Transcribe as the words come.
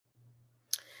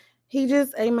He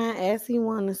just ate my ass. He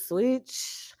wanna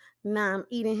switch. Now I'm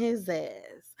eating his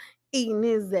ass. Eating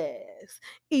his ass.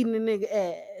 Eating the nigga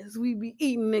ass. We be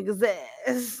eating niggas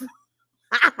ass.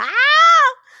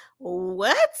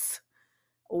 What?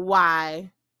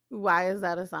 Why? Why is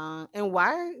that a song? And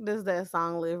why does that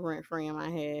song live rent free in my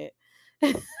head?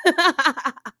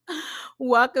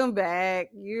 Welcome back.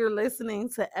 You're listening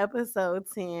to episode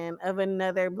 10 of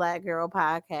another Black Girl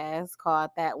podcast called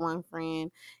That One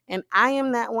Friend. And I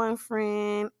am that one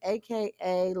friend,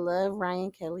 aka Love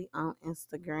Ryan Kelly on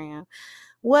Instagram.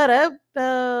 What up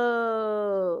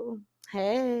though?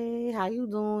 Hey, how you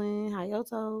doing? How your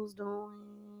toes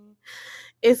doing?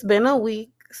 It's been a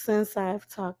week since I've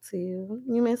talked to you.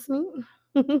 You miss me?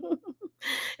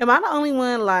 Am I the only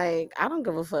one? Like, I don't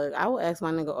give a fuck. I will ask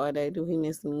my nigga all day, do he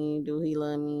miss me? Do he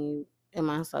love me? Am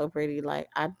I so pretty? Like,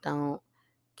 I don't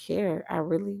care. I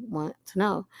really want to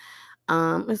know.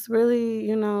 It's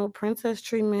really, princess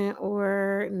treatment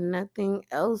or nothing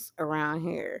else around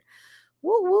here.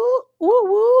 Woo woo,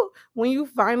 woo woo. When you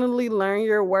finally learn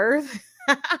your worth,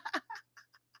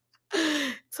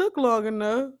 took long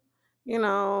enough. You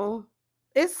know,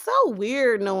 it's so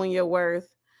weird knowing your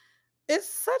worth. It's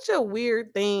such a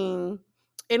weird thing.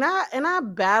 And I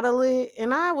battle it.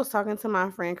 And I was talking to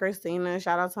my friend Christina.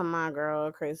 Shout out to my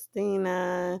girl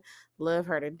Christina. Love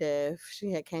her to death.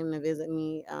 She had came to visit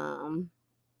me a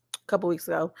couple weeks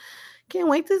ago. Can't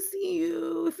wait to see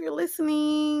you. If you're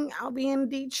listening, I'll be in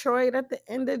Detroit at the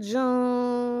end of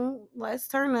June. Let's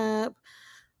turn up.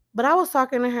 But I was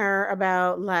talking to her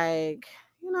about like,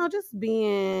 just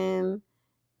being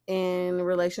in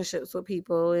relationships with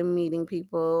people and meeting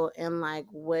people and like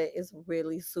what is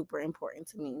really super important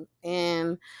to me.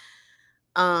 And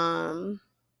um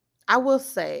I will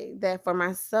say that for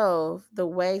myself, the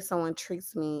way someone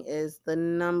treats me is the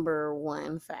number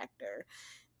one factor.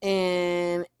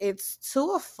 And it's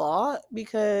to a fault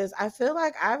because I feel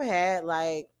like I've dated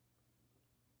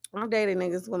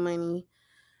niggas with money.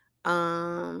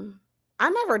 Um, I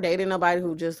never dated nobody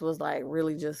who just was like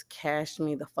really just cashed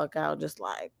me the fuck out, just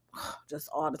like just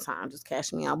all the time, just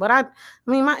cash me out. But I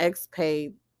mean, my ex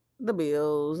paid the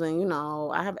bills, and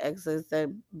I have exes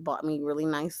that bought me really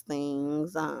nice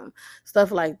things, stuff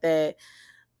like that.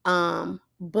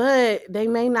 But they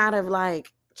may not have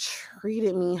like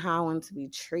treated me how I wanted to be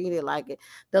treated. Like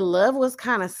the love was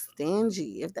kind of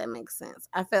stingy, if that makes sense.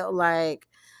 I felt like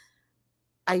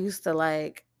I used to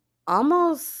like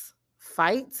almost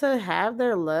fight to have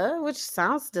their love, which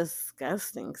sounds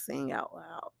disgusting saying out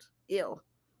loud. Ew.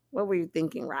 What were you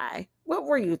thinking, Rye? What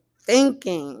were you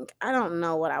thinking? I don't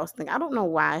know what I was thinking. I don't know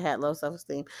why I had low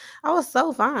self-esteem. I was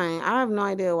so fine. I have no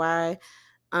idea why.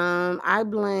 I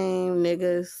blame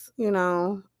niggas,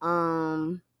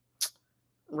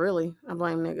 really, I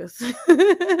blame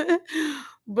niggas.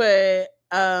 But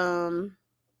I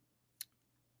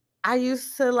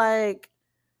used to like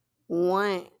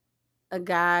want a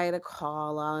guy to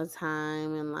call all the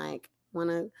time and like want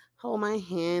to hold my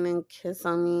hand and kiss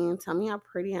on me and tell me how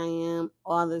pretty I am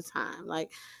all the time.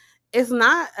 Like it's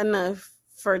not enough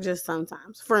for just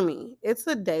sometimes. For me, it's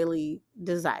a daily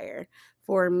desire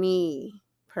for me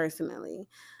personally.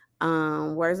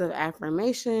 Words of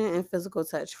affirmation and physical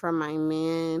touch from my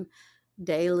man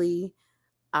daily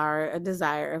are a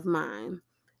desire of mine.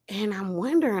 And I'm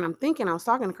wondering, I'm thinking, I was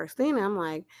talking to Christina, I'm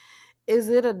like, is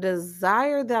it a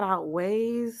desire that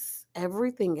outweighs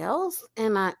everything else?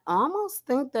 And I almost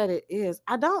think that it is.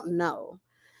 I don't know,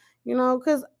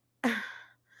 because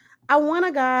I want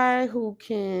a guy who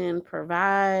can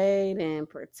provide and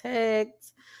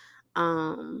protect.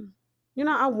 Um,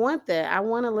 I want that. I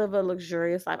want to live a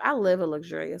luxurious life. I live a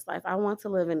luxurious life. I want to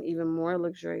live an even more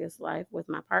luxurious life with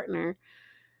my partner,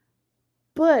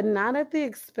 but not at the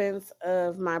expense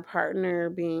of my partner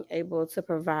being able to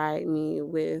provide me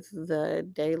with the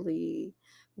daily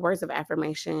words of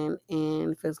affirmation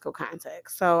and physical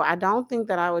contact. So I don't think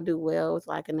that I would do well with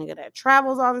like a nigga that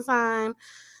travels all the time.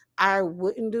 I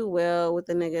wouldn't do well with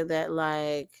a nigga that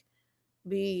like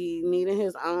be needing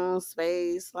his own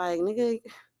space. Like nigga,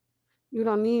 you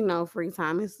don't need no free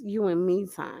time. It's you and me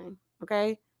time.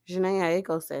 Okay? Janae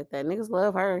Aiko said that. Niggas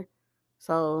love her.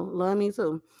 So love me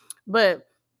too. But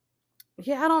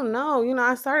yeah, I don't know.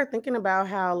 I started thinking about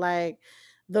how like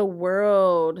the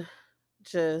world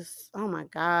just oh my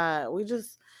god,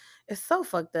 it's so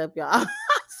fucked up, y'all. I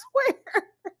swear.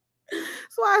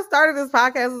 That's why I started this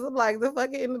podcast. I'm like, the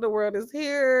fucking end of the world is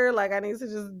here. Like I need to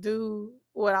just do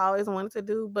what I always wanted to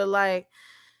do. But like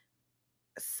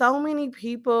so many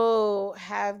people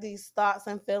have these thoughts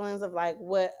and feelings of like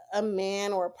what a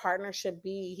man or a partner should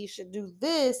be. He should do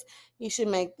this. He should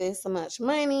make this much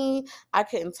money. I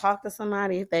couldn't talk to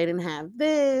somebody if they didn't have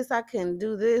this. I couldn't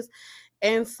do this.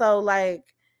 And so, like,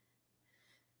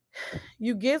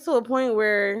 you get to a point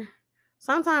where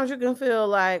sometimes you can feel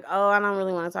like, oh, I don't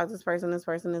really want to talk to this person. This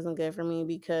person isn't good for me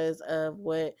because of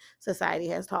what society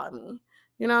has taught me,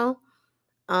 you know?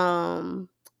 Um,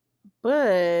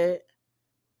 but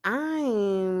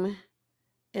I'm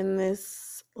in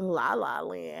this la la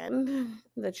land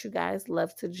that you guys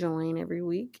love to join every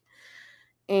week.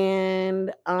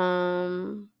 And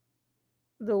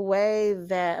the way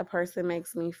that a person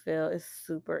makes me feel is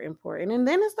super important. And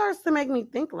then it starts to make me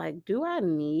think like, do I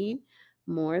need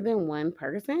more than one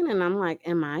person? And I'm like,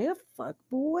 am I a fuck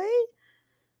boy?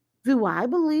 Do I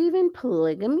believe in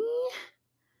polygamy?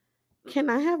 Can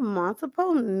I have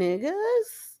multiple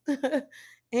niggas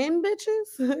and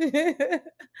bitches?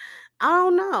 I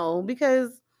don't know,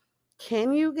 because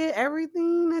can you get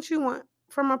everything that you want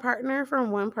from a partner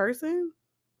from one person?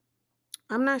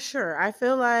 I'm not sure. I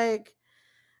feel like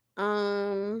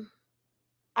um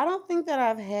I don't think that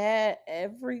I've had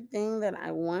everything that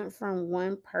I want from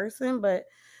one person, but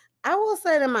I will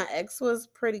say that my ex was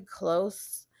pretty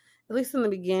close, at least in the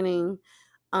beginning,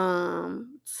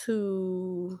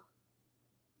 to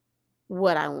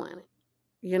what I wanted,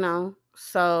 you know?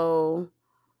 So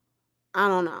I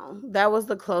don't know. That was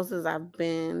the closest I've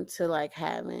been to like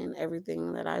having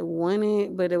everything that I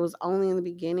wanted, but it was only in the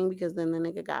beginning because then the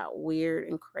nigga got weird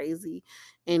and crazy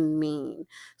and mean.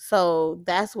 So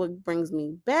that's what brings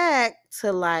me back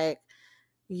to like,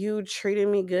 you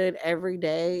treating me good every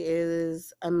day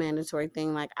is a mandatory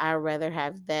thing. Like, I'd rather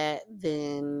have that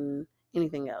than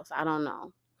anything else. I don't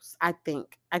know. I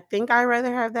think I'd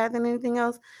rather have that than anything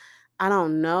else. I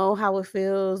don't know how it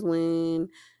feels when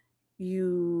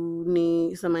you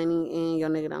need some money and your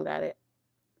nigga don't got it.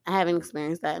 I haven't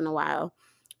experienced that in a while.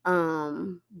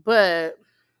 But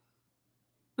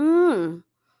mm,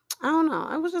 I don't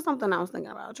know. It was just something I was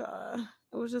thinking about, y'all.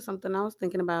 It was just something I was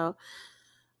thinking about.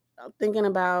 Thinking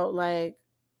about like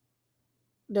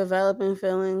developing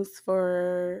feelings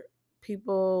for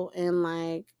people, and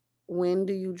like, when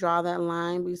do you draw that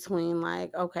line between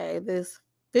like, okay, this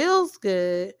feels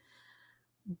good,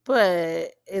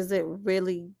 but is it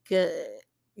really good?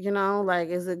 You know, like,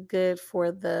 is it good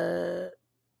for the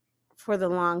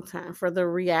long term, for the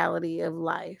reality of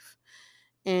life?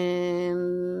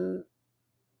 And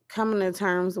coming to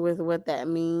terms with what that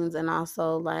means, and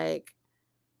also like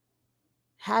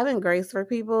having grace for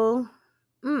people.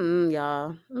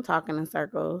 Y'all, I'm talking in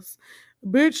circles.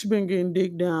 Bitch been getting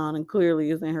dick down and clearly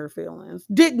is in her feelings.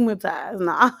 Digmatized.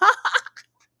 Nah.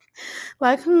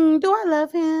 Like, do I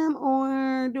love him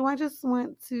or do I just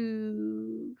want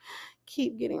to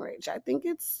keep getting rich? I think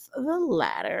it's the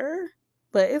latter.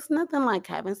 But it's nothing like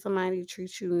having somebody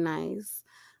treat you nice.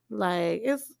 Like,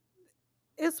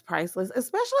 it's priceless.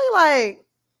 Especially like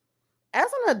as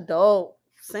an adult,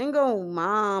 single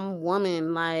mom,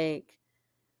 woman, like,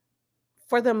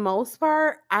 for the most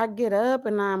part, I get up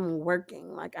and I'm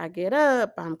working. Like, I get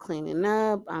up, I'm cleaning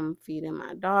up, I'm feeding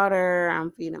my daughter, I'm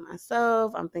feeding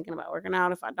myself, I'm thinking about working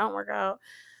out if I don't work out.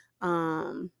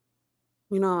 Um,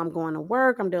 I'm going to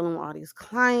work, I'm dealing with all these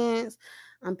clients,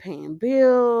 I'm paying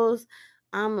bills.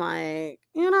 I'm like,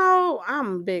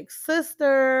 I'm a big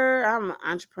sister, I'm an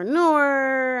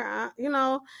entrepreneur.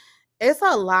 It's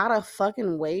a lot of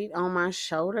fucking weight on my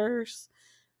shoulders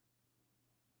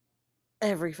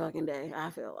every fucking day.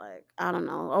 I feel like, I don't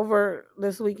know. Over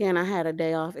this weekend, I had a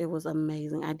day off. It was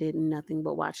amazing. I did nothing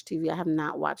but watch TV. I have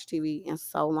not watched TV in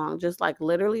so long. Just like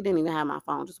literally didn't even have my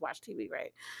phone, just watch TV,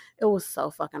 right? It was so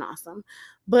fucking awesome.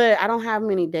 But I don't have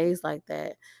many days like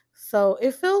that. So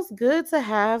it feels good to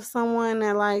have someone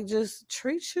that like just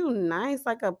treats you nice,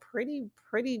 like a pretty,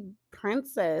 pretty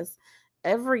princess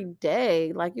every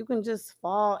day. Like, you can just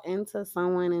fall into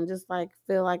someone and just like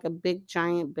feel like a big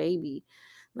giant baby.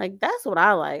 Like, that's what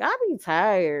I like. I be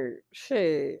tired.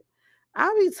 Shit.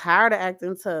 I be tired of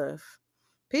acting tough.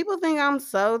 People think I'm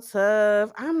so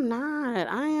tough. I'm not.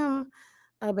 I am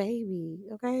a baby,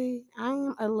 okay? I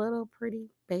am a little pretty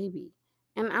baby.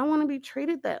 And I want to be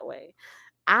treated that way.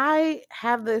 I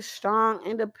have this strong,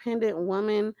 independent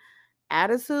woman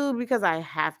attitude because I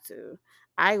have to.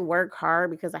 I work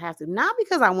hard because I have to, not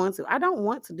because I want to. I don't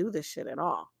want to do this shit at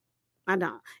all. I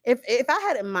don't. If I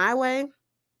had it my way,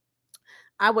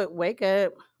 I would wake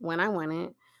up when I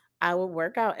wanted. I would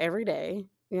work out every day,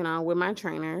 with my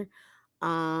trainer.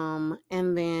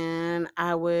 And then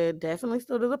I would definitely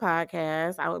still do the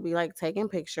podcast. I would be like taking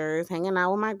pictures, hanging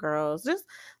out with my girls, just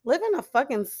living a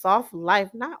fucking soft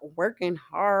life, not working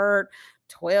hard,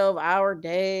 12-hour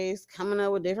days, coming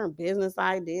up with different business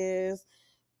ideas,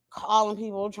 calling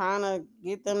people, trying to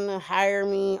get them to hire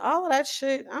me, all of that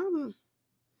shit. I'm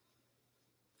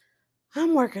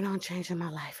working on changing my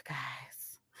life,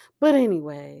 guys. But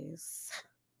anyways,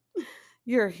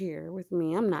 you're here with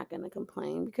me. I'm not going to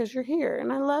complain because you're here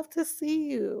and I love to see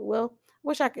you. Well,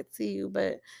 wish I could see you,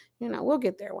 but we'll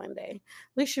get there one day.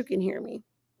 At least you can hear me.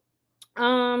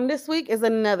 This week is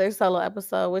another solo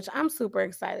episode which I'm super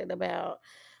excited about.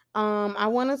 I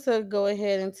wanted to go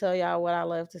ahead and tell y'all what I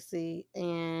love to see,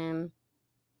 and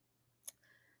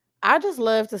I just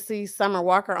love to see Summer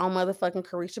Walker on motherfucking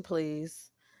Carisha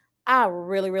Please. I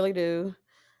really, really do.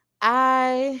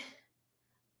 I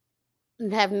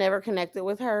have never connected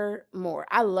with her more.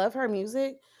 I love her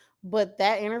music, but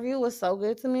that interview was so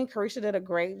good to me. Carisha did a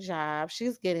great job.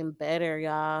 She's getting better,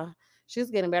 y'all.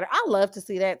 She's getting better. I love to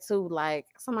see that too. Like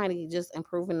somebody just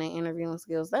improving their interviewing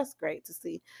skills. That's great to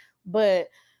see. But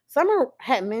Summer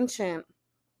had mentioned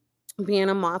being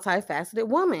a multifaceted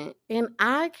woman. And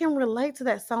I can relate to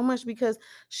that so much because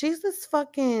she's this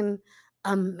fucking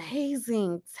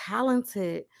amazing,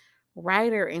 talented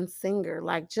writer and singer.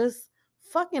 Like, just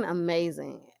fucking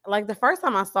amazing. Like, the first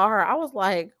time I saw her, I was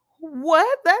like,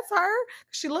 what? That's her?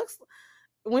 She looks,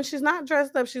 when she's not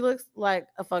dressed up, she looks like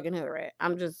a fucking hood rat. I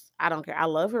don't care. I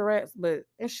love hood rats, but,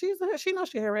 and she knows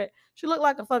she's a hood rat. She look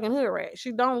like a fucking hood rat.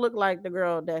 She don't look like the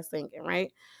girl that's singing,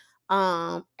 right?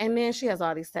 And then she has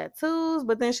all these tattoos,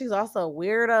 but then she's also a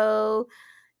weirdo.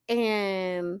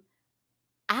 And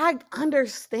I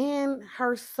understand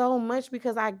her so much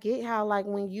because I get how, like,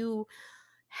 when you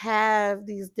have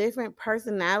these different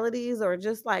personalities or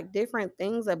just like different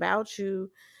things about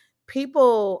you,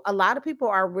 a lot of people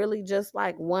are really just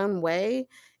like one way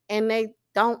and they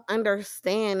don't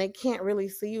understand. They can't really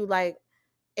see you like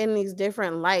in these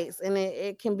different lights, and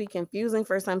it can be confusing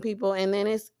for some people, and then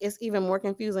it's even more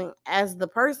confusing as the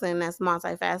person that's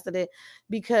multifaceted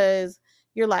because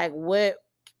you're like, what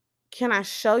can I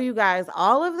show you guys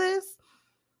all of this?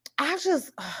 I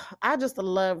just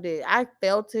loved it. I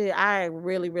felt it. I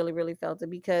really, really, really felt it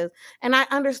because, and I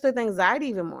understood the anxiety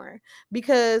even more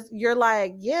because you're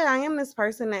like, yeah, I am this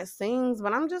person that sings,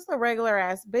 but I'm just a regular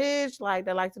ass bitch, like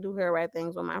that like to do hair rat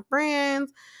things with my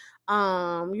friends.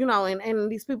 And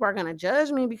these people are gonna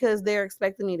judge me because they're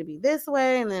expecting me to be this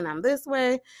way and then I'm this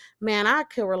way. Man, I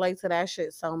could relate to that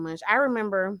shit so much. I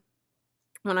remember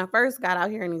when I first got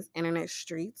out here in these internet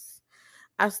streets,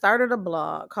 I started a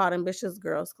blog called Ambitious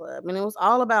Girls Club, and it was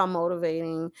all about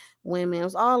motivating women. It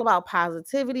was all about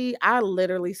positivity. I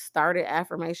literally started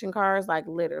affirmation cards, like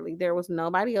literally. There was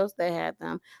nobody else that had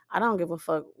them. I don't give a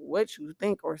fuck what you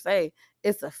think or say.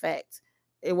 It's a fact.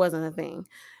 It wasn't a thing.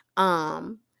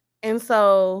 Um, and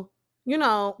so,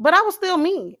 but I was still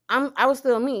me. I was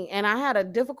still me. And I had a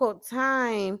difficult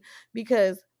time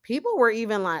because people were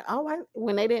even like, oh,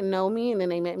 when they didn't know me and then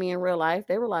they met me in real life,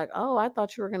 they were like, oh, I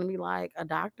thought you were going to be like a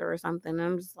doctor or something. And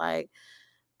I'm just like,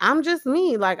 I'm just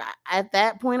me. Like at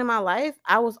that point in my life,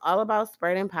 I was all about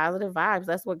spreading positive vibes.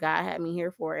 That's what God had me here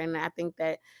for. And I think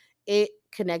that it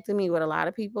connected me with a lot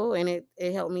of people and it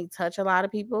helped me touch a lot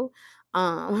of people.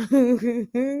 I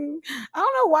don't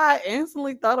know why I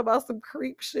instantly thought about some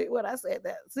creep shit when I said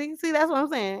that. See, that's what I'm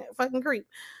saying. Fucking creep.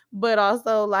 But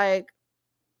also like,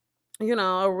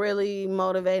 a really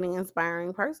motivating,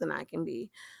 inspiring person I can be.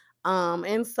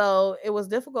 And so it was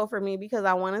difficult for me because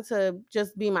I wanted to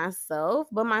just be myself,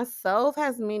 but myself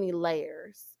has many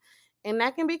layers. And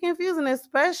that can be confusing,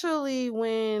 especially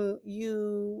when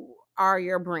you are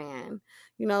your brand,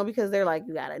 because they're like,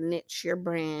 you gotta niche your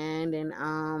brand and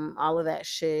all of that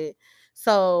shit.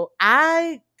 So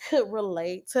I could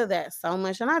relate to that so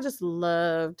much. And I just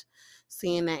loved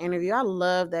seeing that interview. I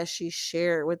love that she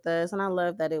shared with us, and I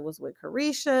love that it was with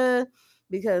Carisha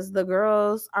because the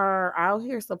girls are out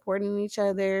here supporting each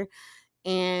other.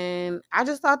 And I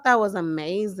just thought that was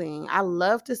amazing. I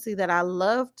love to see that. I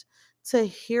loved to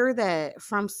hear that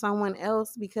from someone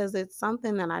else because it's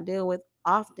something that I deal with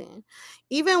often.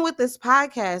 Even with this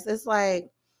podcast, it's like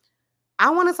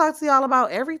I want to talk to y'all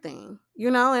about everything,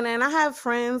 and then I have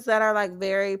friends that are like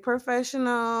very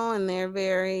professional and they're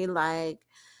very like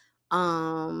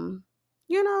um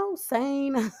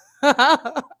sane.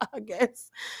 I guess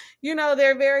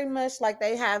they're very much like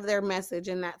they have their message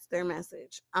and that's their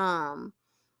message. And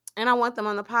I want them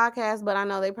on the podcast, but I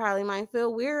know they probably might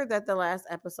feel weird that the last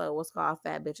episode was called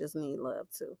Fat Bitches Need Love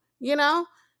Too.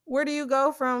 Where do you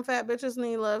go from Fat Bitches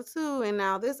Need Love Too and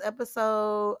now this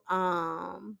episode?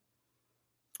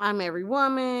 I'm every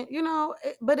woman,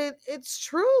 but it's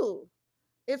true.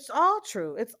 It's all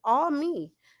true. It's all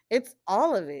me. It's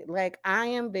all of it. Like I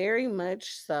am very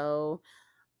much so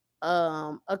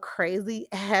a crazy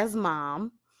ass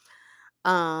mom.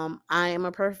 I am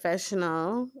a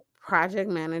professional project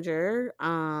manager.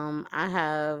 I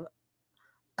have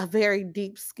a very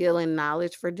deep skill and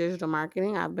knowledge for digital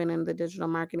marketing. I've been in the digital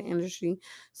marketing industry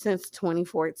since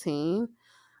 2014.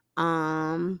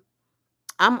 Um,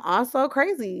 I'm also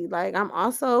crazy. Like I'm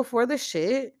also for the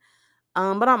shit.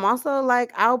 But I'm also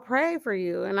like, I'll pray for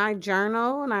you and I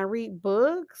journal and I read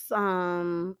books.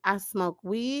 I smoke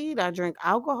weed, I drink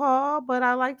alcohol, but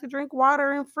I like to drink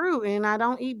water and fruit and I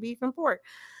don't eat beef and pork.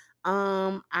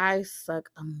 I suck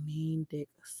a mean dick,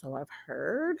 so I've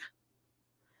heard,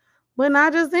 but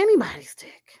not just anybody's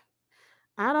dick.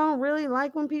 I don't really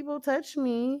like when people touch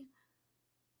me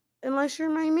unless you're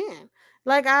my man.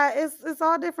 Like it's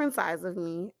all different sides of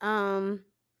me.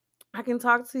 I can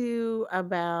talk to you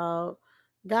about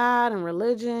God and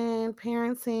religion,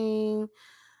 parenting,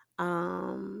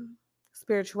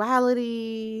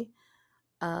 spirituality,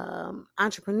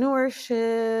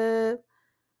 entrepreneurship,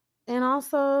 and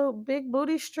also big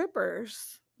booty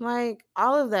strippers. Like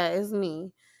all of that is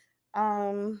me.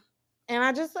 Um, and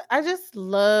I just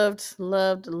love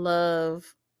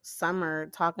Summer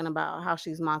talking about how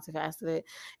she's multifaceted.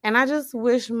 And I just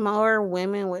wish more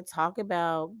women would talk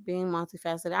about being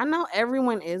multifaceted. I know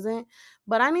everyone isn't,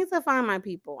 but I need to find my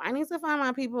people. I need to find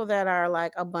my people that are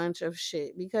like a bunch of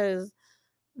shit because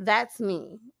that's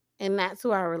me. And that's who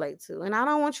I relate to. And I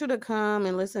don't want you to come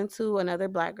and listen to another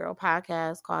Black girl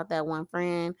podcast called That One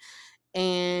Friend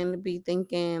and be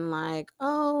thinking like,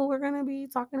 oh, we're gonna be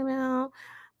talking about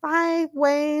 5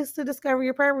 ways to discover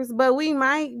your purpose, but we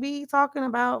might be talking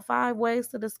about 5 ways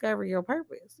to discover your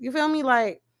purpose. You feel me?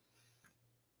 Like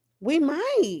we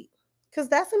might, because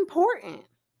that's important.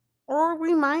 Or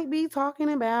we might be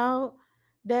talking about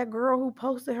that girl who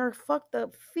posted her fucked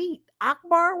up feet.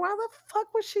 Akbar, why the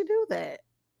fuck would she do that?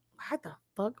 Why the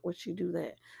fuck would she do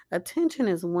that? Attention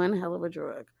is one hell of a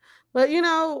drug. But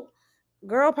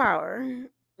girl power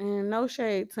and no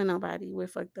shade to nobody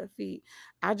with fucked up feet.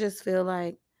 I just feel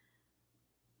like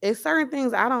it's certain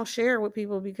things I don't share with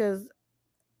people because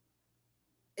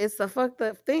it's a fucked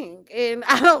up thing. And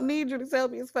I don't need you to tell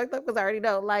me it's fucked up because I already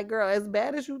know. Like, girl, as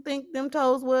bad as you think them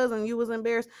toes was and you was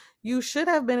embarrassed, you should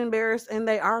have been embarrassed and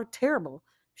they are terrible.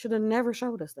 Should have never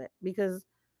showed us that because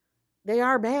they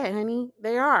are bad, honey.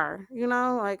 They are.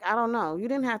 Like I don't know. You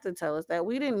didn't have to tell us that.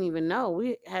 We didn't even know.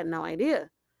 We had no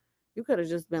idea. You could have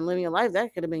just been living your life.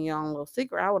 That could have been your own little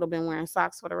secret. I would have been wearing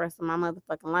socks for the rest of my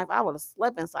motherfucking life. I would have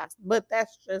slept in socks. But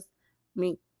that's just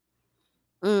me.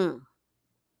 Mm.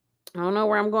 I don't know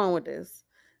where I'm going with this.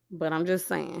 But I'm just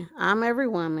saying, I'm every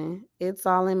woman. It's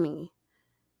all in me.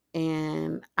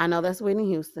 And I know that's Whitney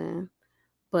Houston.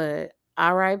 But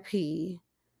RIP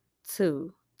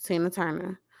to Tina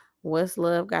Turner. What's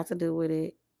Love Got to Do with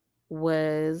It?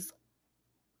 Was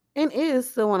and is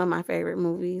still one of my favorite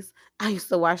movies. I used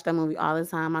to watch that movie all the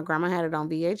time. My grandma had it on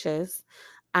VHS.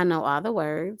 I know all the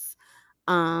words.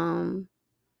 Um,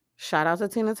 Shout out to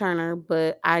Tina Turner,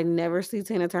 but I never see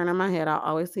Tina Turner in my head. I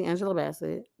always see Angela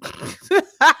Bassett.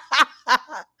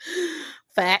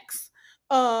 Facts.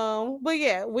 But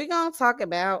yeah, we're gonna talk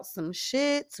about some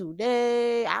shit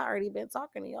today. I already been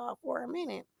talking to y'all for a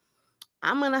minute.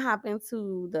 I'm gonna hop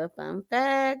into the fun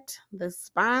fact, the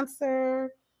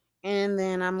sponsor, and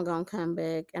then I'm gonna come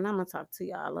back and I'm gonna talk to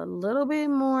y'all a little bit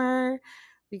more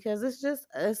because it's just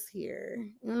us here.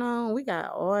 We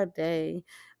got all day.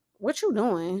 What you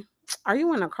doing? Are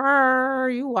you in a car? Are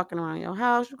you walking around your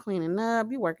house? You cleaning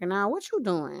up? You working out? What you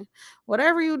doing?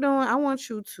 Whatever you doing, I want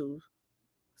you to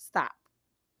stop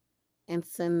and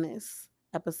send this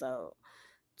episode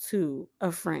to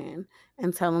a friend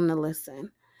and tell them to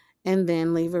listen and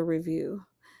then leave a review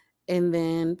and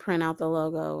then print out the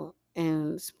logo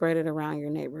and spread it around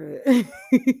your neighborhood.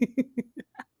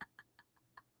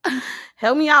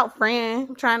 Help me out, friend.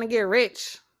 I'm trying to get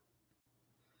rich.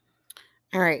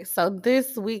 All right, so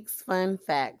this week's fun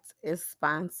fact is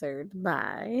sponsored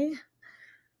by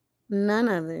none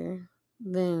other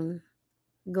than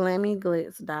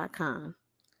glammyglitz.com.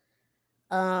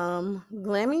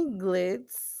 Glammy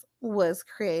Glitz was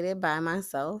created by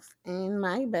myself and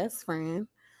my best friend.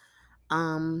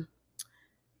 Um,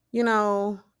 you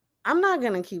know, I'm not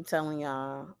gonna keep telling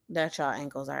y'all that y'all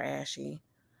ankles are ashy.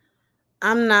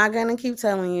 I'm not gonna keep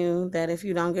telling you that if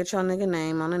you don't get your nigga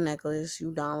name on a necklace,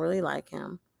 you don't really like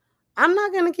him. I'm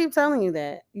not gonna keep telling you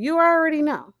that. You already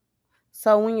know.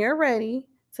 So when you're ready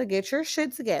to get your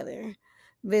shit together,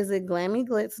 visit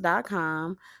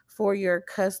glammyglitz.com for your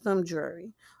custom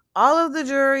jewelry. All of the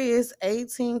jewelry is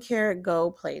 18 karat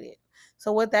gold plated.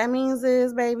 So what that means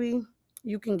is, baby,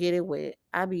 you can get it wet.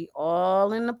 I be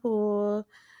all in the pool.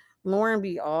 Lauren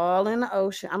be all in the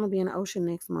ocean. I'm gonna be in the ocean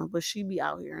next month, but she be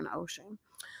out here in the ocean.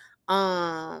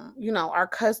 Our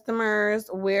customers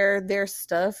wear their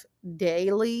stuff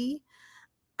daily.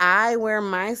 I wear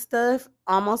my stuff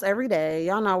almost every day.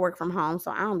 Y'all know I work from home, so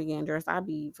I don't be getting dressed. I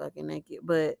be fucking naked.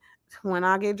 But when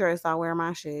I get dressed, I wear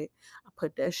my shit. I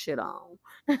put that shit on.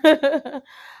 And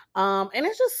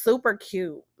it's just super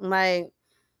cute. Like,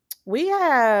 we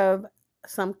have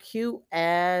some cute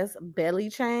ass belly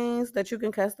chains that you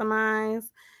can customize.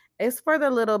 It's for the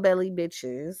little belly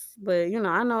bitches, but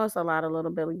I know it's a lot of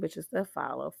little belly bitches that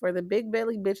follow. For the big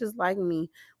belly bitches like me,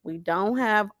 we don't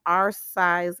have our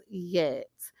size yet,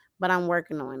 but I'm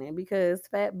working on it because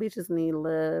fat bitches need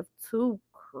love too,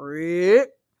 crick.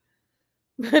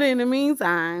 But in the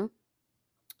meantime,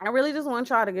 I really just want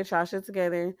y'all to get y'all shit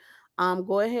together.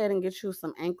 Go ahead and get you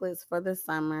some anklets for the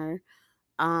summer.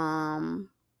 Um,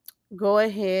 Go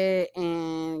ahead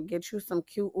and get you some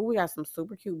cute. Oh, we got some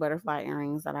super cute butterfly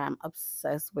earrings that I'm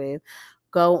obsessed with.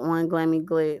 Go on Glammy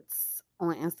Glitz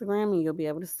on Instagram and you'll be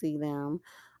able to see them.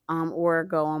 Or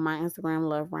go on my Instagram,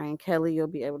 Love Rain Kelly. You'll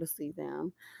be able to see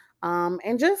them.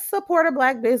 And just support a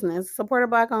black business, support a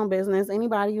black owned business.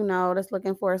 Anybody you know that's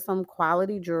looking for some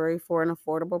quality jewelry for an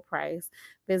affordable price,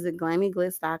 visit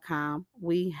glammyglitz.com.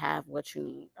 We have what you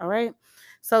need. All right.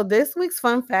 So this week's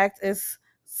fun fact is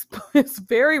it's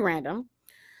very random.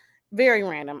 Very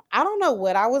random. I don't know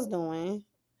what I was doing.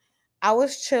 I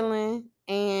was chilling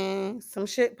and some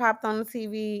shit popped on the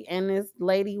TV and this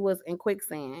lady was in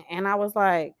quicksand. And I was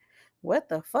like, what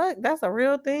the fuck? That's a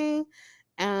real thing.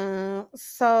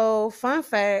 So fun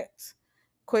fact,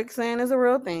 quicksand is a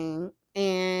real thing.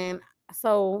 And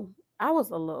so I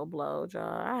was a little blowed,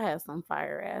 y'all. I had some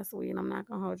fire ass weed. I'm not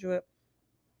gonna hold you up.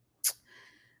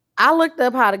 I looked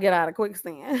up how to get out of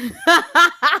quicksand.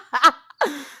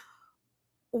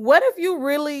 What if you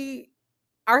really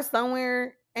are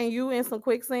somewhere and you in some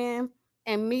quicksand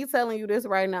and me telling you this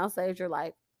right now saved your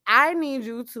life? I need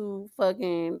you to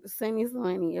fucking send me some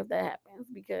money if that happens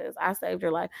because I saved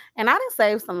your life. And I didn't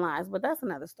save some lives, but that's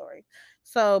another story.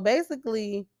 So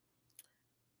basically,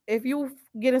 if you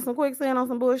get in some quicksand on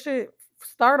some bullshit,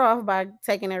 start off by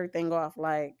taking everything off,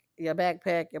 like your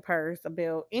backpack, your purse, a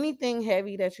bill, anything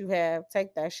heavy that you have,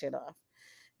 take that shit off.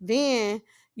 Then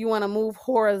you want to move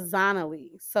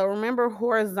horizontally. So remember,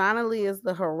 horizontally is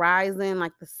the horizon,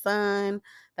 like the sun.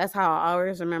 That's how I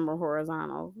always remember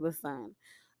horizontal, the sun.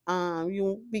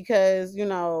 You because you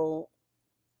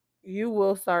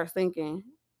will start sinking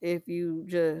if you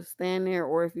just stand there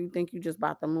or if you think you just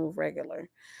about to move regular.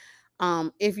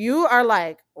 If you are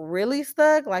like really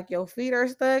stuck, like your feet are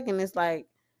stuck and it's like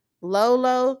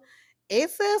low, it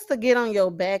says to get on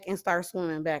your back and start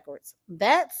swimming backwards.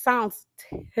 That sounds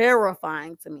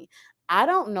terrifying to me. I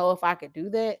don't know if I could do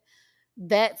that.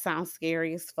 That sounds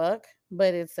scary as fuck,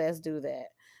 but it says do that.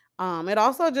 It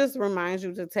also just reminds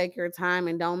you to take your time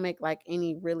and don't make like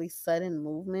any really sudden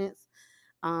movements.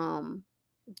 Um,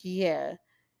 yeah,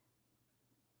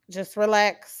 just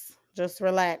relax. Just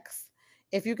relax.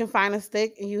 If you can find a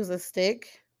stick, use a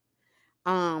stick.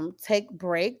 Take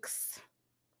breaks.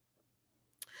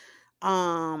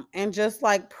 And just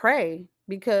like pray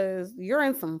because you're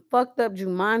in some fucked up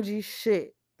Jumanji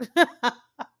shit.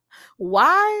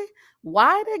 Why?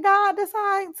 Why did God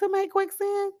decide to make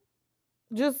quicksand?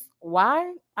 Just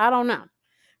why? I don't know.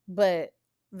 But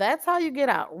that's how you get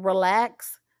out.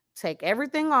 Relax, take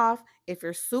everything off. If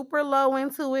you're super low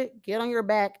into it, get on your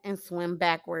back and swim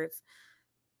backwards.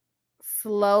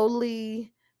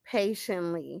 Slowly,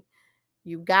 patiently.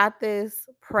 You got this.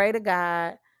 Pray to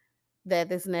God that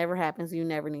this never happens. You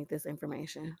never need this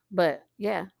information. But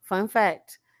yeah, fun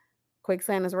fact,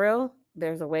 quicksand is real.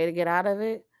 There's a way to get out of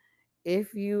it.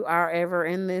 If you are ever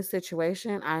in this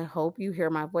situation, I hope you hear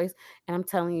my voice. And I'm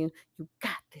telling you, you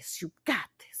got this. You got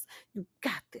this. You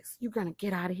got this. You're going to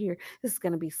get out of here. This is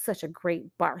going to be such a great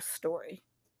bar story.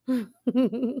 I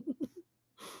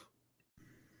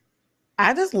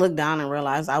just looked down and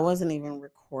realized I wasn't even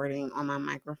recording on my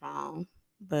microphone,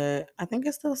 but I think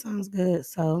it still sounds good.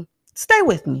 So stay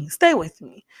with me. Stay with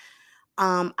me.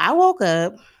 I woke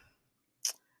up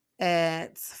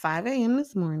at 5 a.m.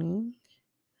 this morning.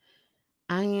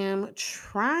 I am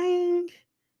trying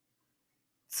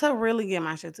to really get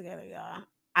my shit together, y'all.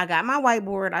 I got my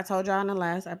whiteboard. I told y'all in the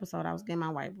last episode I was getting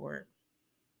my whiteboard.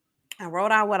 I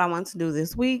wrote out what I want to do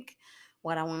this week,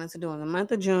 what I wanted to do in the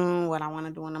month of June, what I want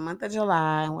to do in the month of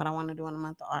July, and what I want to do in the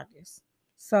month of August.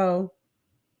 So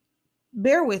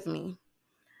bear with me.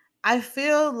 I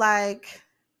feel like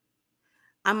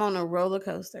I'm on a roller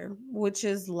coaster, which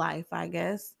is life, I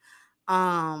guess.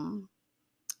 Um,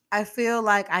 I feel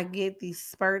like I get these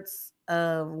spurts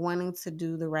of wanting to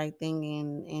do the right thing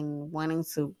and wanting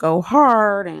to go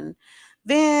hard, and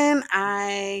then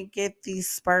I get these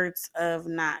spurts of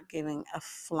not giving a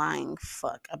flying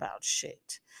fuck about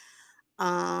shit.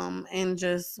 And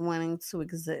just wanting to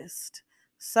exist.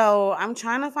 So I'm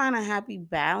trying to find a happy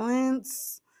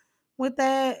balance with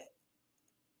that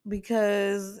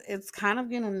because it's kind of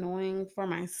getting annoying for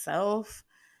myself.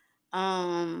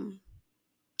 Um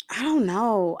I don't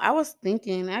know. I was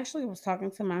thinking, actually I was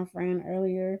talking to my friend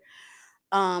earlier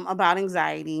about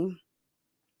anxiety,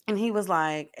 and he was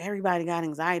like everybody got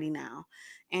anxiety now.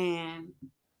 And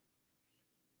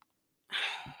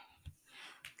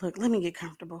look, let me get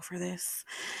comfortable for this.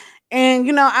 And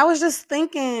I was just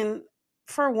thinking,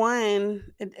 for one,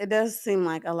 it does seem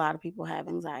like a lot of people have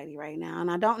anxiety right now.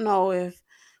 And I don't know if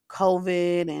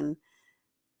COVID and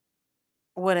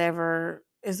whatever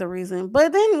is the reason.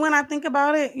 But then when I think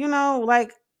about it,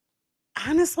 like,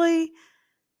 honestly,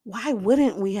 why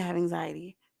wouldn't we have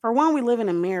anxiety? For one, we live in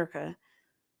America.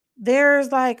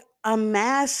 There's like a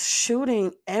mass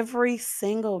shooting every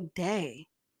single day,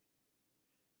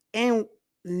 and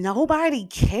nobody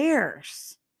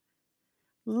cares.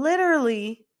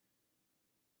 Literally,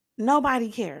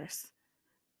 nobody cares.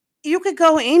 You could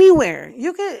go anywhere.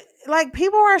 You could, like,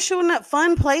 people are shooting up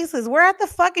fun places. We're at the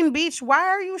fucking beach. Why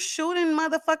are you shooting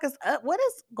motherfuckers up? What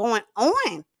is going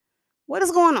on? What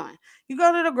is going on? You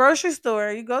go to the grocery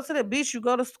store, you go to the beach, you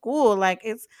go to school. Like,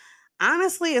 it's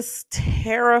honestly, it's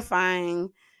terrifying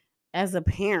as a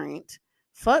parent.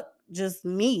 Fuck just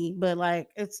me, but like,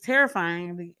 it's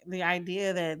terrifying, the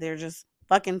idea that they're just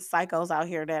fucking psychos out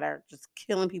here that are just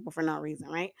killing people for no reason,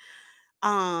 right?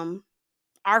 Um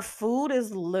our food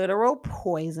is literal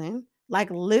poison, like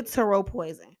literal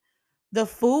poison. The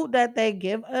food that they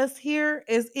give us here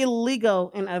is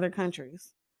illegal in other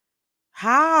countries.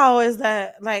 How is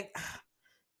that? Like,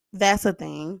 that's a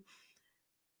thing.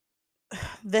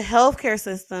 The healthcare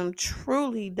system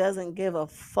truly doesn't give a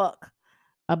fuck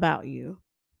about you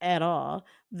at all.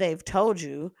 They've told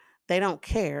you they don't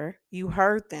care. You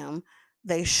heard them.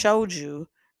 They showed you.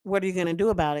 What are you going to do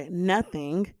about it?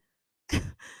 Nothing.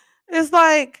 It's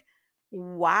like,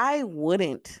 why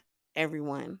wouldn't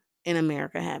everyone in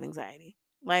America have anxiety?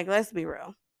 Like, let's be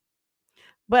real.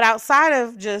 But outside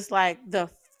of just like the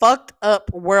fucked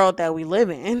up world that we live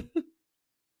in,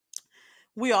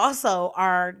 we also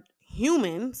are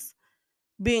humans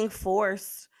being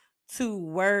forced to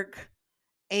work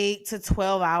 8 to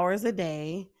 12 hours a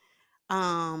day.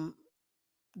 Um,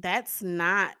 that's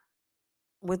not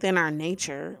within our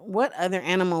nature. What other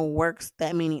animal works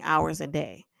that many hours a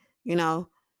day? You know,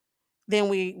 then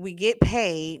we get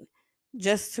paid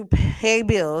just to pay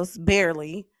bills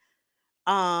barely.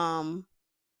 um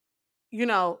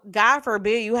God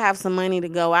forbid you have some money to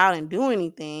go out and do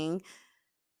anything.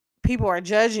 People are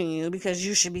judging you because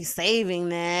you should be saving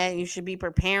that, you should be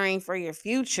preparing for your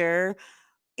future.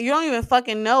 You don't even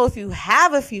fucking know if you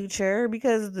have a future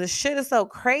because the shit is so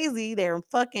crazy. They're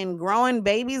fucking growing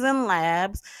babies in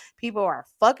labs. People are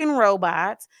fucking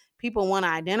robots. People want to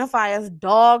identify as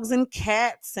dogs and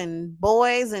cats and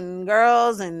boys and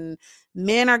girls, and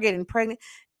men are getting pregnant.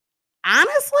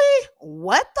 Honestly,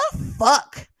 what the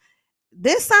fuck?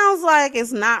 This sounds like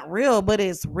it's not real, but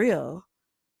it's real.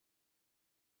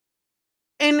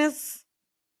 And it's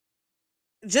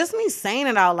just me saying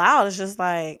it out loud. It's just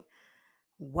like,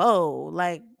 whoa,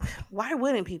 like, why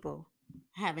wouldn't people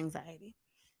have anxiety?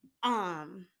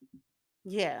 Um,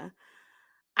 yeah.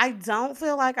 I don't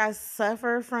feel like I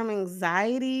suffer from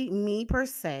anxiety, me per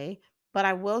se, but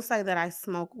I will say that I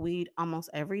smoke weed almost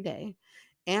every day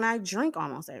and I drink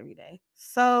almost every day.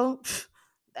 So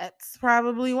that's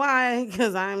probably why,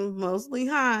 because I'm mostly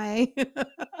high,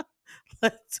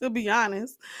 to be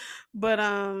honest. But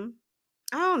I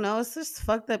don't know. It's just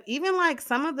fucked up. Even like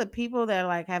some of the people that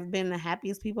like have been the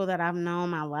happiest people that I've known in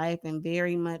my life and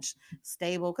very much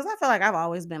stable. Because I feel like I've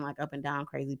always been like up and down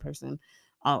crazy person.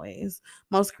 Always.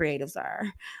 Most creatives are.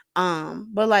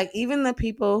 But like even the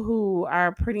people who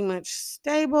are pretty much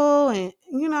stable and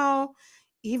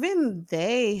even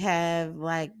they have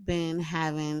like been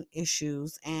having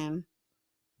issues. And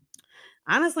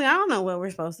honestly, I don't know what we're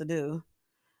supposed to do.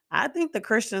 I think the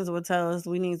Christians would tell us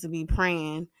we need to be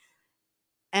praying.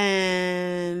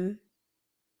 And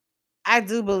I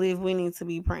do believe we need to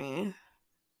be praying.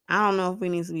 I don't know if we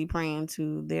need to be praying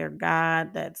to their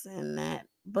God that's in that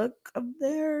book of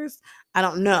theirs. I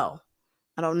don't know.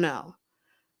 I don't know.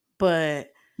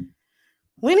 But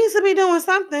we need to be doing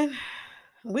something.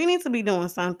 We need to be doing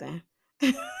something.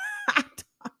 I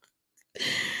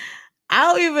I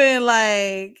don't even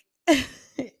like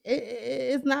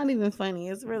it's not even funny.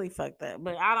 It's really fucked up.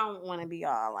 But I don't want to be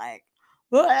all like,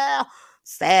 well,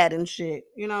 sad and shit.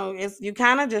 You know, it's you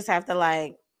kind of just have to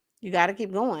like, you got to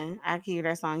keep going. I can hear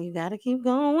that song. You got to keep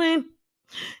going.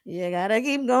 You got to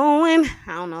keep going.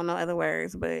 I don't know no other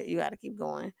words, but you got to keep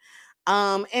going.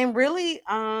 And really,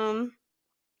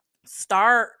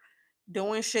 start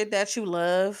doing shit that you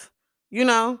love, you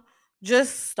know?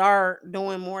 Just start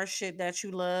doing more shit that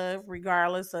you love,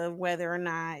 regardless of whether or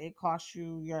not it costs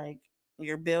you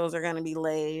your bills are gonna be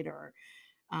late or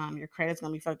your credit's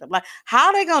gonna be fucked up. Like,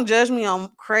 how they gonna judge me on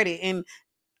credit and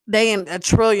they in $1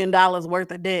 trillion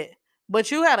worth of debt? But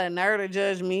you had a nerve to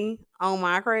judge me on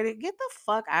my credit. Get the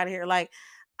fuck out of here. Like,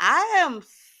 I am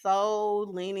so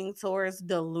leaning towards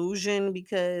delusion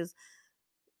because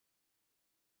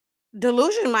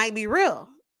delusion might be real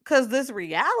because this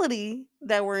reality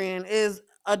that we're in is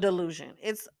a delusion.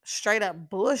 It's straight up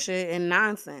bullshit and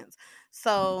nonsense.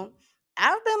 So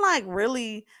I've been like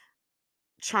really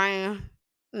trying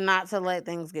not to let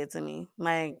things get to me.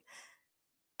 Like,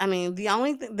 I mean,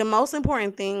 the most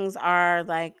important things are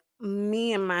like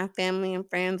me and my family and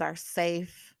friends are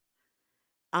safe,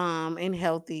 and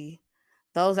healthy.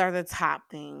 Those are the top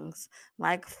things.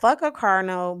 Like, fuck a car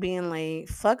note being late,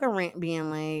 fuck a rent being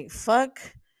late, fuck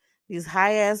these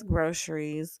high ass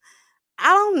groceries. I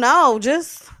don't know.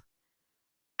 Just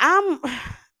I'm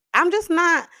I'm just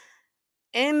not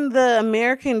in the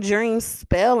American dream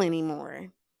spell anymore.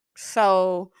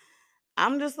 So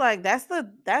I'm just like that's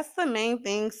the main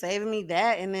thing saving me,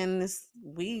 that and then this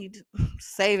weed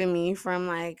saving me from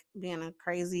like being a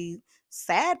crazy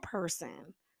sad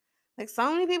person. Like,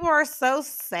 so many people are so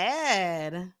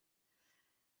sad.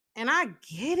 And I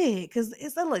get it because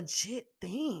it's a legit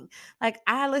thing. Like,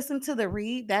 I listen to The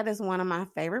Read. That is one of my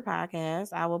favorite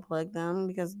podcasts. I will plug them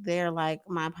because they're like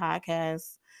my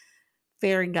podcast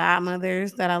fairy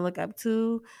godmothers that I look up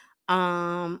to.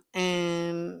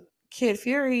 And Kid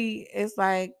Fury is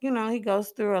like, he goes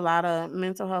through a lot of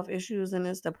mental health issues and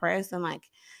is depressed. And like,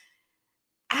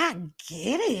 I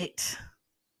get it.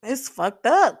 It's fucked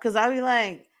up because I be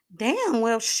like, damn,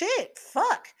 well, shit,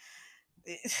 fuck.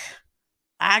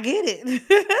 I get it.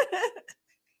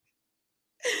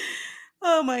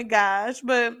 Oh my gosh.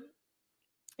 But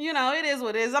it is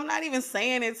what it is. I'm not even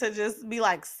saying it to just be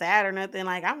like sad or nothing.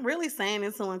 Like, I'm really saying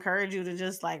it to encourage you to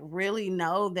just like really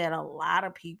know that a lot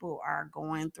of people are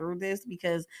going through this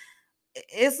because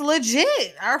it's legit.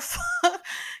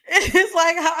 It's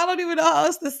like, I don't even know how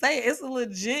else to say it. It's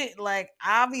legit. Like,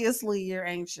 obviously you're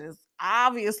anxious.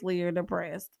 Obviously you're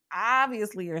depressed.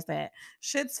 Obviously you're sad.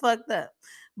 Shit's fucked up.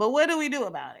 But what do we do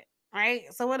about it? Right?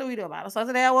 So what do we do about it? So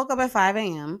today I woke up at 5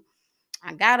 a.m.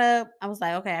 I got up. I was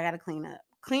like, okay, I got to clean up.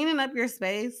 Cleaning up your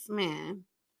space, man,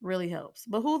 really helps.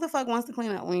 But who the fuck wants to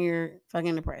clean up when you're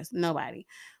fucking depressed? Nobody.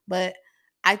 But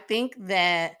I think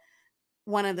that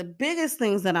one of the biggest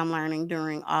things that I'm learning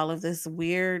during all of this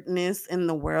weirdness in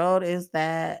the world is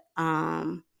that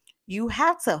you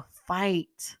have to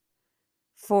fight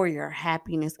for your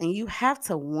happiness and you have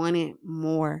to want it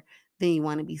more than you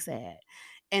want to be sad.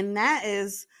 And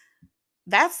that's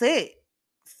it.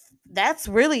 That's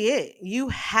really it. You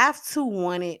have to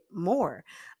want it more.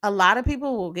 A lot of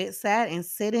people will get sad and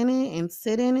sit in it and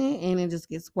sit in it, and it just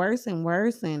gets worse and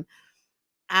worse. And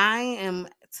I am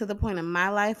to the point in my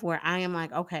life where I am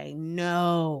like, okay,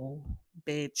 no,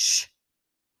 bitch.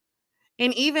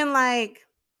 And even like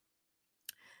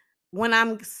when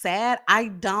I'm sad, I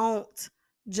don't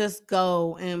just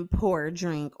go and pour a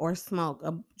drink or smoke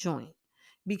a joint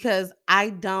because I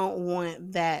don't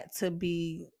want that to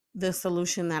be the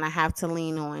solution that I have to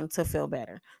lean on to feel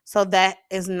better. So that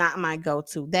is not my go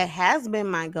to. That has been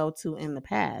my go to in the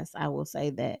past. I will say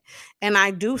that. And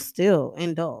I do still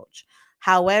indulge.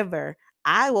 However,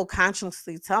 I will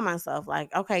consciously tell myself,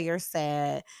 like, okay, you're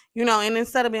sad, and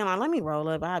instead of being like, let me roll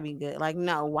up, I'll be good. Like,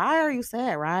 no, why are you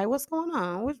sad, right? What's going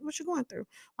on? What you going through?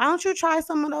 Why don't you try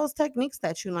some of those techniques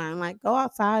that you learned? Like, go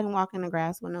outside and walk in the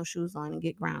grass with no shoes on and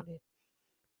get grounded.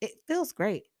 It feels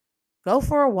great. Go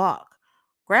for a walk.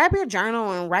 Grab your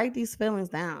journal and write these feelings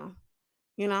down,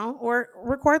 or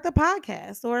record the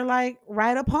podcast or like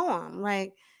write a poem.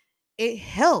 Like, it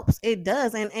helps. It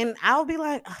does. And I'll be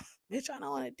like, "Ugh, bitch, I don't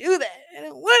want to do that. I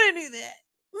don't want to do that.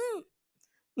 Mm,"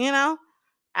 You know?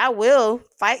 I will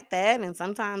fight that, and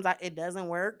sometimes it doesn't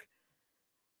work,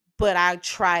 but I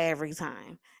try every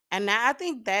time. And now I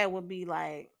think that would be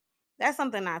like that's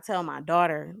something I tell my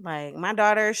daughter. Like, my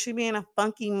daughter, she be in a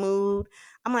funky mood.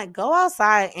 I'm like, go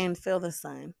outside and feel the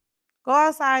sun. Go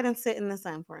outside and sit in the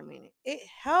sun for a minute. It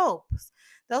helps.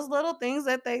 Those little things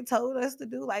that they told us to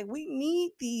do, like, we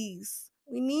need these.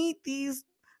 We need these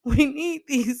We need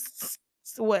these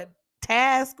what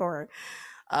task or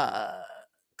uh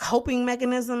coping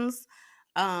mechanisms.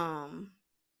 Um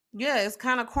yeah, it's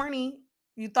kind of corny.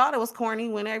 You thought it was corny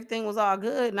when everything was all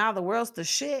good. Now the world's the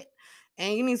shit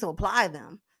and you need to apply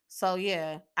them. So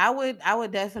yeah, I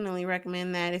would definitely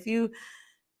recommend that if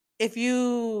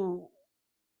you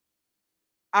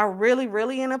are really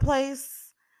really in a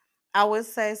place. I would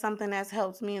say something that's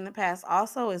helped me in the past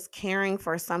also is caring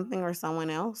for something or someone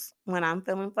else when I'm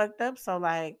feeling fucked up. So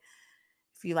like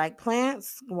if you like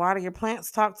plants, water your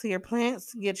plants, talk to your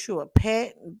plants, get you a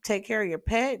pet, take care of your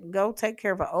pet, go take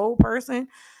care of an old person.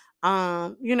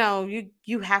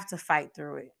 You have to fight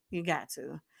through it. You got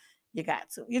to. You got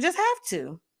to. You just have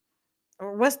to.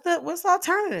 Or what's the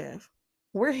alternative?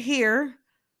 We're here.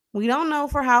 We don't know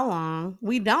for how long.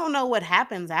 We don't know what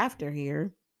happens after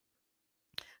here.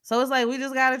 So it's like we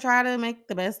just got to try to make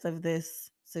the best of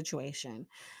this situation.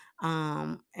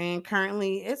 And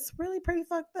currently it's really pretty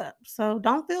fucked up. So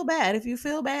don't feel bad. If you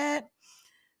feel bad,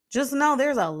 just know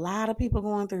there's a lot of people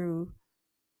going through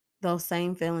those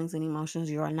same feelings and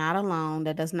emotions. You are not alone.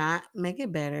 That does not make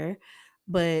it better,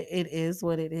 but it is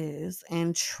what it is.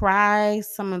 And try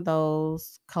some of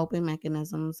those coping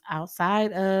mechanisms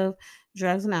outside of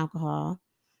drugs and alcohol,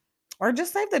 or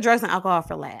just save the drugs and alcohol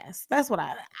for last. That's what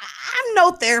I'm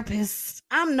no therapist.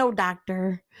 I'm no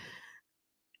doctor.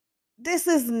 This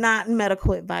is not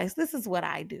medical advice. This is what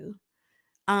I do.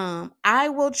 I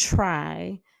will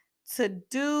try to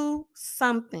do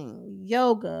something,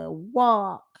 yoga,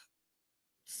 walk,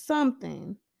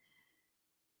 something.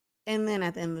 And then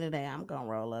at the end of the day, I'm gonna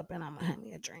roll up and I'm gonna have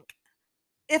me a drink.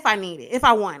 If I need it, if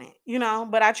I want it.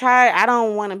 But I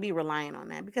don't want to be relying on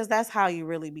that because that's how you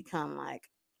really become like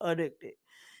addicted.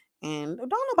 And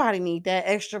don't nobody need that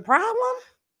extra problem.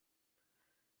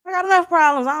 I got enough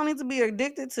problems. I don't need to be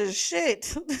addicted to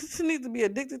shit. I need to be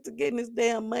addicted to getting this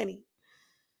damn money.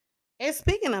 And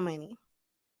speaking of money,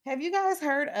 have you guys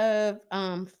heard of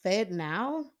Fed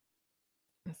Now?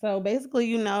 So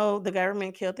basically, the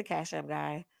government killed the Cash App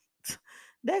guy.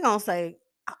 They're gonna say,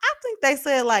 I think they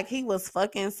said like he was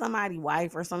fucking somebody's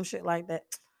wife or some shit like that.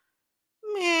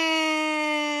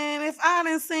 Man, if I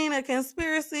didn't seen a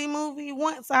conspiracy movie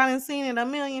once, I didn't seen it a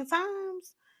million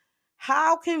times.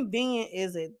 How convenient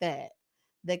is it that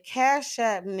the Cash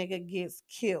App nigga gets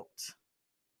killed?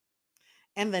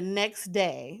 And the next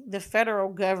day, the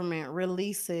federal government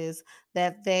releases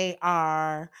that they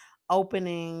are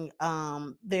opening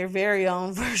their very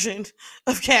own version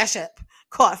of Cash App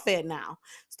called Fed Now,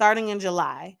 starting in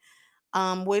July,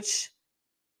 which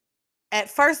at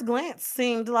first glance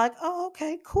seemed like, oh,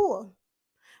 okay, cool.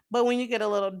 But when you get a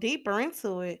little deeper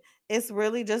into it, it's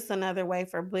really just another way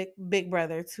for Big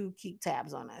Brother to keep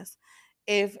tabs on us.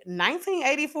 If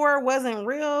 1984 wasn't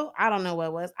real, I don't know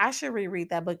what was. I should reread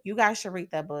that book. You guys should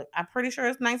read that book. I'm pretty sure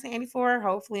it's 1984.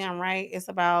 Hopefully, I'm right. It's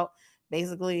about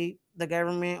basically the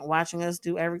government watching us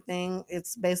do everything.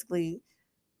 It's basically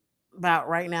about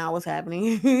right now what's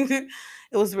happening.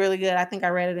 It was really good. I think I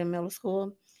read it in middle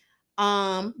school.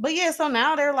 But yeah, so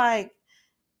now they're like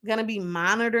gonna be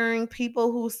monitoring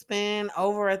people who spend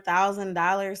over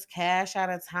 $1,000 cash at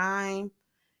a time.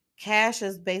 Cash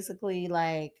is basically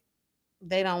like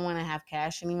they don't want to have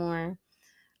cash anymore.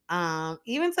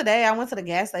 Even today, I went to the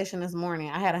gas station this morning.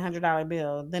 I had $100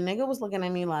 bill. The nigga was looking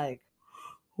at me like,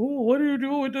 "Ooh, what are you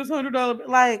doing with this $100 bill?"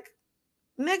 Like,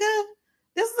 nigga,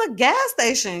 this is a gas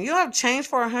station. You have change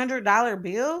for $100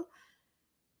 bill.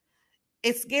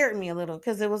 It scared me a little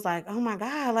because it was like, oh my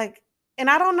God, like, and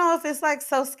I don't know if it's like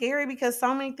so scary because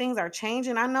so many things are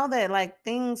changing. I know that like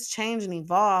things change and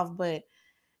evolve, but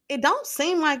it don't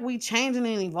seem like we changing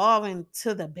and evolving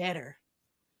to the better.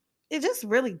 It just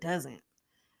really doesn't.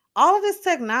 All of this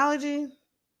technology,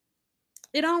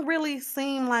 it don't really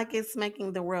seem like it's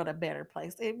making the world a better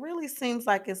place. It really seems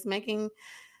like it's making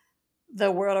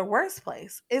the world a worse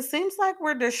place. It seems like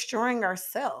we're destroying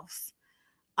ourselves.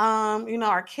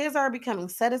 Our kids are becoming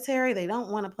sedentary. They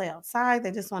don't want to play outside.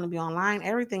 They just want to be online.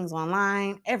 Everything's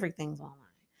online. Everything's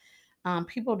online.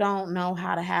 People don't know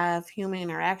how to have human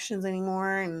interactions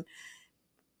anymore, and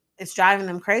it's driving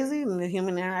them crazy. And the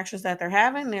human interactions that they're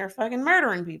having, they're fucking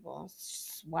murdering people.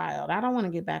 It's wild. I don't want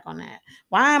to get back on that.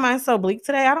 Why am I so bleak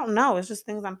today? I don't know. It's just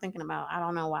things I'm thinking about. I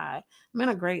don't know why. I'm in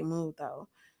a great mood though.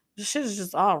 This shit is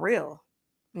just all real,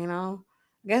 you know.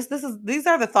 I guess these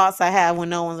are the thoughts I have when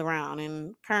no one's around,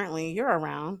 and currently you're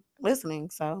around listening.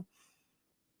 So,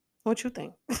 what you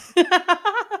think?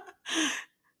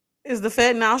 Is the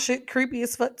Fed now shit creepy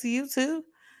as fuck to you too?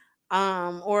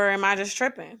 Or am I just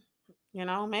tripping?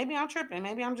 Maybe I'm tripping.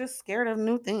 Maybe I'm just scared of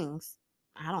new things.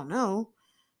 I don't know.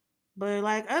 But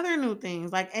like other new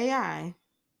things, like AI.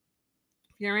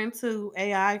 If you're into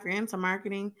AI, if you're into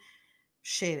marketing,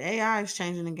 shit, AI is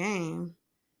changing the game.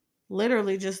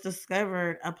 Literally just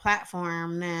discovered a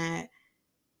platform that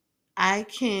I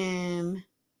can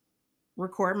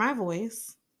record my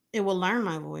voice. It will learn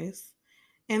my voice.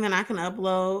 And then I can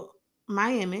upload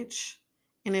my image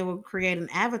and it will create an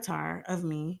avatar of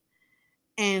me.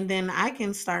 And then I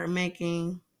can start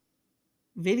making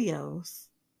videos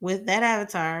with that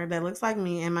avatar that looks like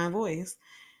me and my voice.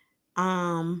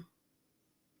 Um,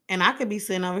 and I could be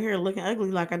sitting over here looking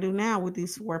ugly like I do now with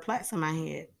these four plaits in my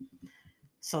head.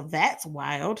 So that's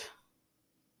wild.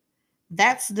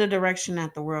 That's the direction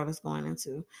that the world is going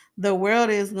into. The world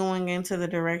is going into the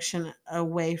direction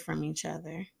away from each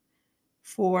other.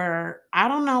 For I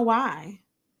don't know why.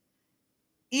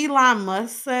 Elon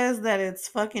Musk says that it's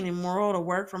fucking immoral to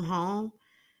work from home.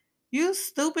 You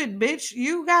stupid bitch.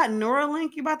 You got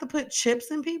Neuralink. You about to put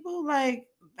chips in people? Like,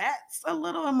 that's a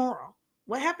little immoral.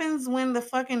 What happens when the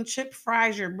fucking chip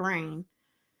fries your brain?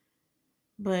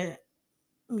 But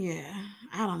yeah,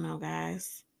 I don't know,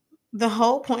 guys. The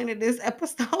whole point of this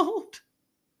episode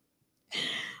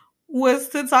was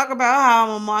to talk about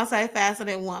how I'm a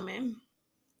multifaceted woman.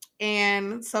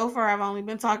 And so far, I've only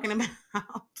been talking about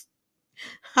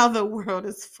how the world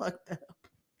is fucked up.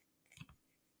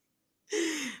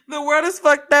 The world is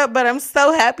fucked up, but I'm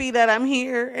so happy that I'm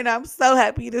here and I'm so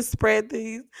happy to spread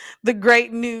the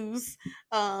great news.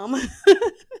 Um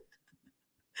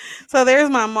so there's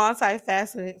my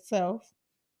multifaceted self.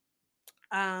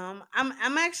 I'm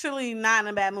actually not in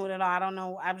a bad mood at all. I don't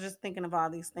know. I'm just thinking of all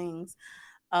these things.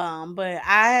 But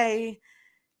I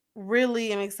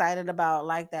really am excited about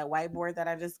like that whiteboard that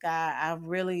I just got. I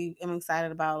really am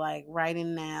excited about like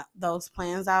writing those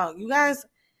plans out. You guys,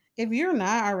 if you're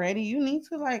not already, you need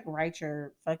to like write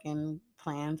your fucking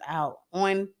plans out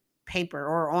on paper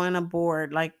or on a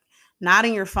board, like not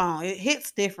in your phone. It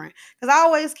hits different because I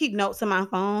always keep notes in my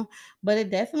phone, but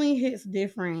it definitely hits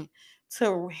different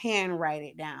to handwrite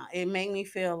it down. It made me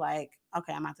feel like,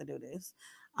 okay, I'm about to do this.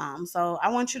 So I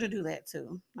want you to do that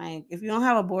too. Like if you don't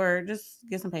have a board, just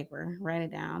get some paper, write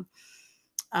it down,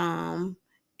 um,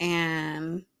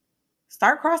 and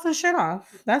start crossing shit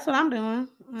off. That's what I'm doing.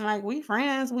 Like we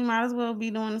friends, we might as well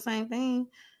be doing the same thing.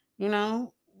 You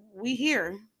know, we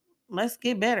here. Let's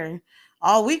get better.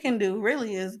 All we can do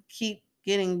really is keep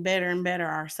getting better and better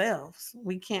ourselves.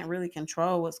 We can't really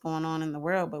control what's going on in the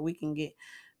world, but we can get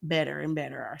better and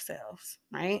better ourselves,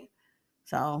 right?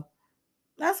 So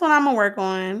that's what I'm gonna work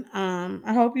on.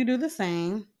 I hope you do the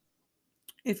same.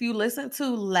 If you listened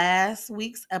to last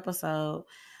week's episode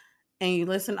and you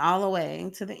listened all the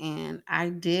way to the end, I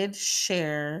did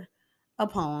share a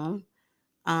poem.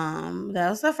 That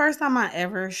was the first time I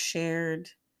ever shared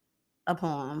a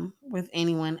poem with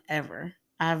anyone ever.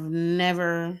 I've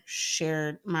never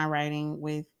shared my writing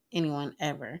with anyone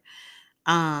ever.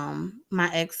 My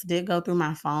ex did go through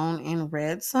my phone and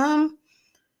read some.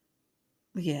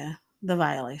 Yeah, the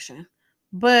violation.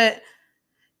 But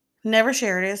never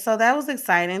shared it. So that was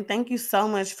exciting. Thank you so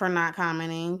much for not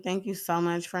commenting. Thank you so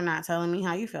much for not telling me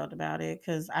how you felt about it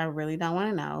because I really don't want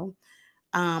to know.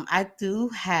 I'm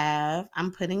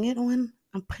putting it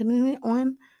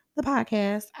on the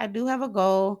podcast. I do have a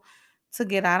goal to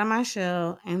get out of my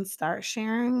shell and start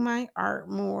sharing my art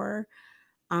more.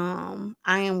 I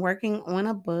am working on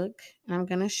a book and I'm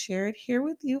gonna share it here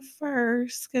with you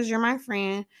first because you're my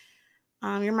friend.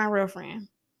 You're my real friend.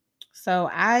 So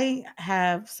I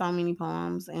have so many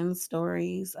poems and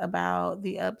stories about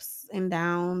the ups and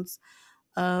downs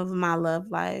of my love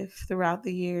life throughout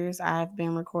the years. I've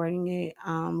been recording it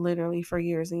literally for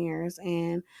years and years,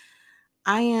 and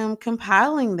I am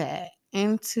compiling that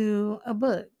into a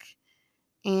book.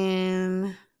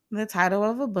 And the title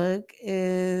of a book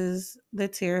is The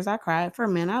Tears I Cried for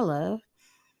Men I Love.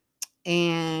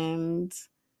 And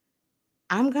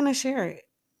I'm going to share it.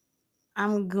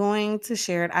 I'm going to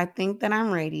share it. I think that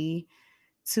I'm ready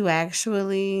to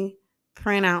actually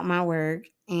print out my work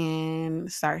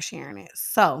and start sharing it.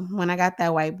 So when I got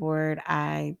that whiteboard,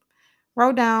 I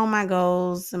wrote down my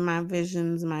goals and my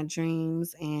visions, my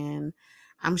dreams, and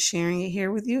I'm sharing it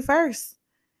here with you first.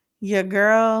 Your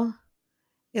girl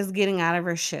is getting out of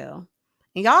her shell.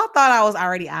 And y'all thought I was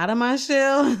already out of my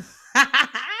shell.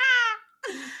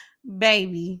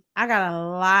 Baby, I got a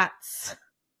lot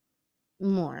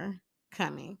more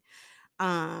coming.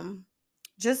 Um,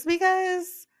 just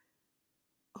because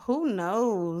who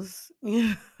knows?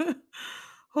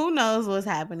 Who knows what's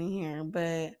happening here?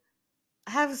 But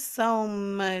I have so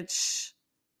much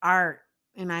art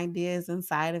and ideas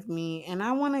inside of me, and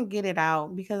I want to get it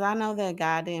out because I know that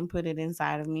God didn't put it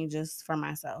inside of me just for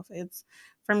myself. It's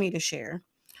for me to share.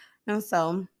 And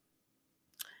so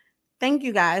thank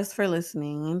you guys for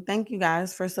listening, and thank you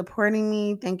guys for supporting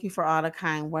me. Thank you for all the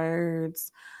kind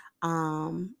words.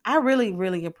 I really,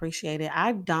 really appreciate it.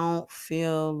 I don't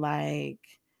feel like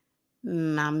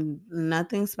I'm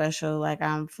nothing special. Like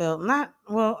I'm feel not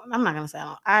well. I'm not gonna say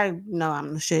I know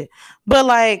I'm the shit, but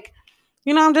like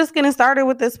I'm just getting started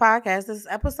with this podcast. This is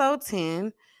episode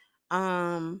 10.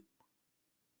 Um,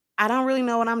 I don't really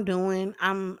know what I'm doing.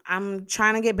 I'm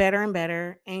trying to get better and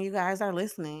better, and you guys are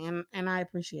listening, and I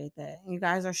appreciate that. You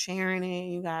guys are sharing it.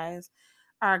 You guys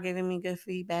are giving me good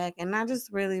feedback, and I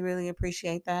just really, really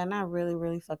appreciate that. And I really,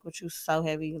 really fuck with you so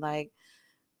heavy, like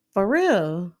for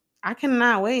real. I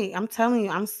cannot wait. I'm telling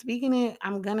you, I'm speaking it.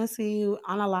 I'm gonna see you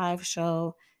on a live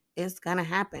show. It's gonna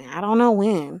happen. I don't know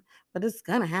when, but it's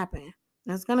gonna happen.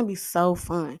 It's gonna be so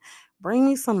fun. Bring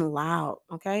me some loud,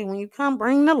 okay? When you come,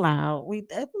 bring the loud. We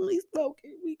definitely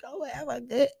smoking. We go have a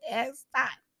good ass time,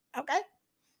 okay?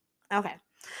 Okay.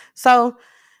 So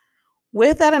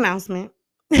with that announcement,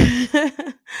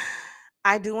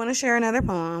 I do want to share another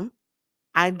poem.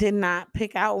 I did not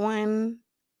pick out one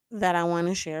that I want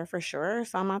to share for sure.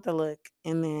 So I'm about to look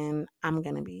and then I'm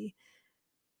going to be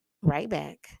right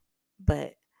back.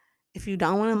 But if you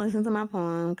don't want to listen to my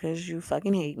poem because you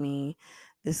fucking hate me,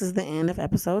 this is the end of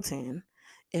episode 10.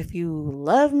 If you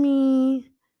love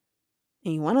me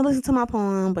and you want to listen to my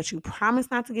poem, but you promise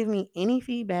not to give me any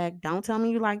feedback, don't tell me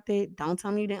you liked it, don't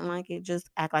tell me you didn't like it, just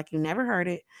act like you never heard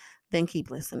it, then keep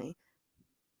listening.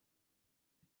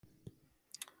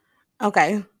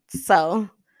 Okay, so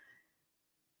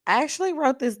I actually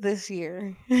wrote this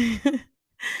year.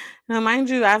 Now, mind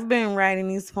you, I've been writing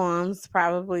these poems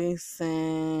probably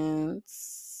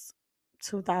since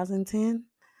 2010.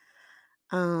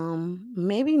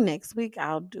 Maybe next week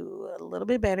I'll do a little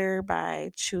bit better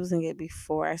by choosing it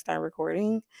before I start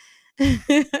recording.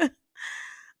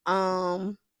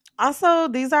 um, Also,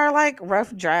 these are like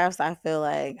rough drafts. I feel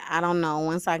like I don't know.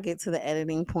 Once I get to the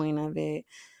editing point of it,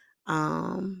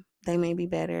 they may be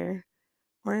better,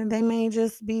 or they may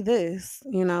just be this.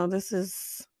 This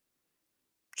is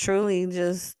truly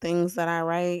just things that I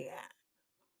write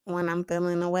when I'm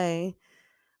feeling away.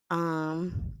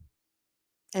 Um,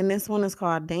 and this one is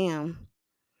called Damn.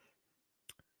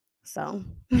 So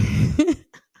I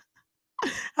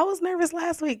was nervous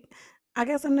last week. I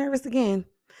guess I'm nervous again.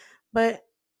 But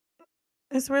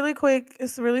it's really quick,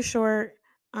 it's really short.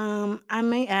 I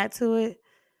may add to it,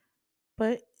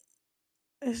 but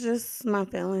it's just my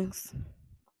feelings.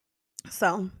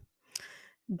 So,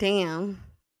 damn,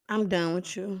 I'm done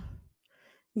with you.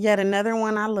 Yet another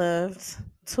one I loved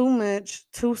too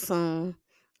much, too soon.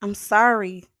 I'm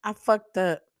sorry. I fucked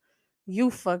up.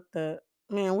 You fucked up.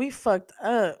 Man, we fucked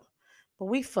up. But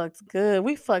we fucked good.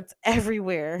 We fucked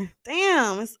everywhere.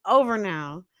 Damn, it's over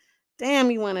now.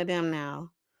 Damn, you one of them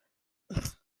now.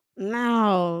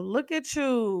 Now, look at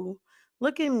you.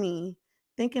 Look at me.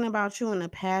 Thinking about you in the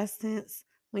past tense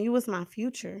when you was my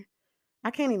future.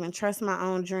 I can't even trust my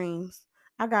own dreams.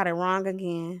 I got it wrong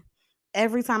again.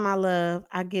 Every time I love,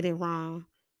 I get it wrong.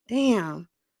 Damn.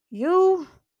 You?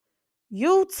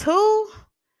 You too?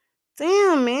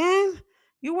 Damn, man.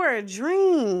 You were a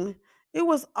dream. It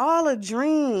was all a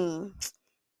dream.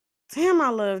 Damn, I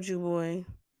loved you, boy.